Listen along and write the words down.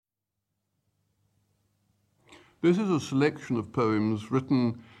This is a selection of poems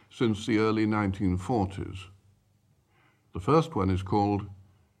written since the early 1940s. The first one is called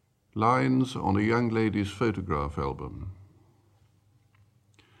Lines on a Young Lady's Photograph Album.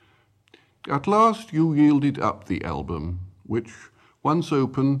 At last you yielded up the album, which, once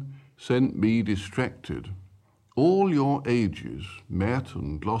open, sent me distracted. All your ages, matte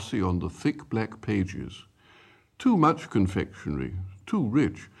and glossy on the thick black pages. Too much confectionery, too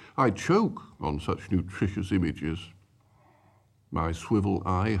rich. I choke on such nutritious images. My swivel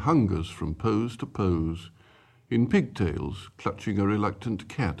eye hungers from pose to pose, in pigtails clutching a reluctant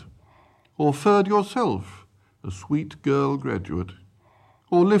cat, or furred yourself, a sweet girl graduate,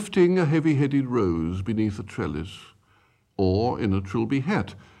 or lifting a heavy-headed rose beneath a trellis, or in a trilby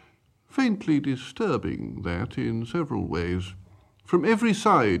hat, faintly disturbing that in several ways. From every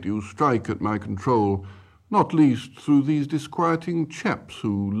side you strike at my control, not least through these disquieting chaps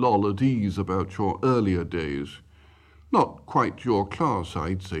who loll at ease about your earlier days. Not quite your class,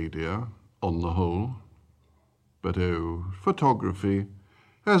 I'd say, dear, on the whole. But oh, photography,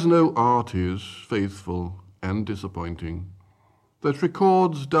 as no art is, faithful and disappointing, that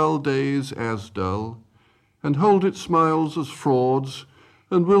records dull days as dull, and hold its smiles as frauds,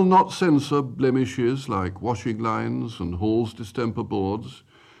 and will not censor blemishes like washing lines and Hall's distemper boards,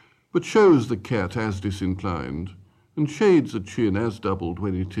 but shows the cat as disinclined, and shades a chin as doubled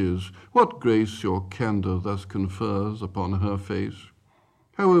when it is. What grace your candour thus confers upon her face,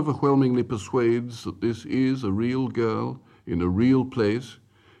 how overwhelmingly persuades that this is a real girl in a real place,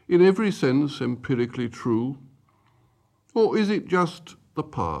 in every sense empirically true. Or is it just the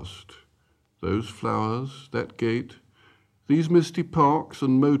past, those flowers, that gate, these misty parks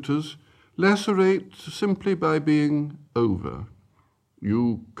and motors, lacerate simply by being over?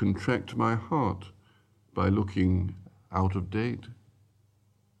 You contract my heart by looking out of date.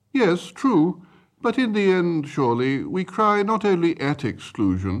 Yes, true, but in the end, surely, we cry not only at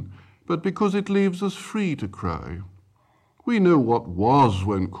exclusion, but because it leaves us free to cry. We know what was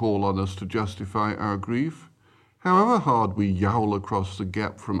when call on us to justify our grief, however hard we yowl across the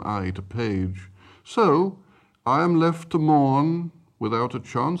gap from eye to page. So I am left to mourn, without a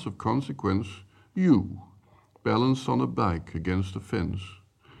chance of consequence, you, balanced on a bike against a fence,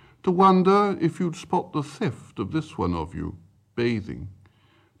 to wonder if you'd spot the theft of this one of you, bathing,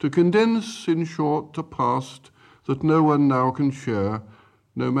 to condense, in short, a past that no one now can share,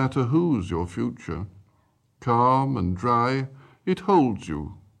 no matter whose your future. Calm and dry, it holds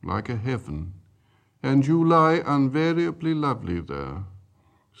you like a heaven, and you lie invariably lovely there,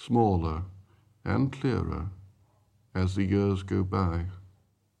 smaller and clearer as the years go by.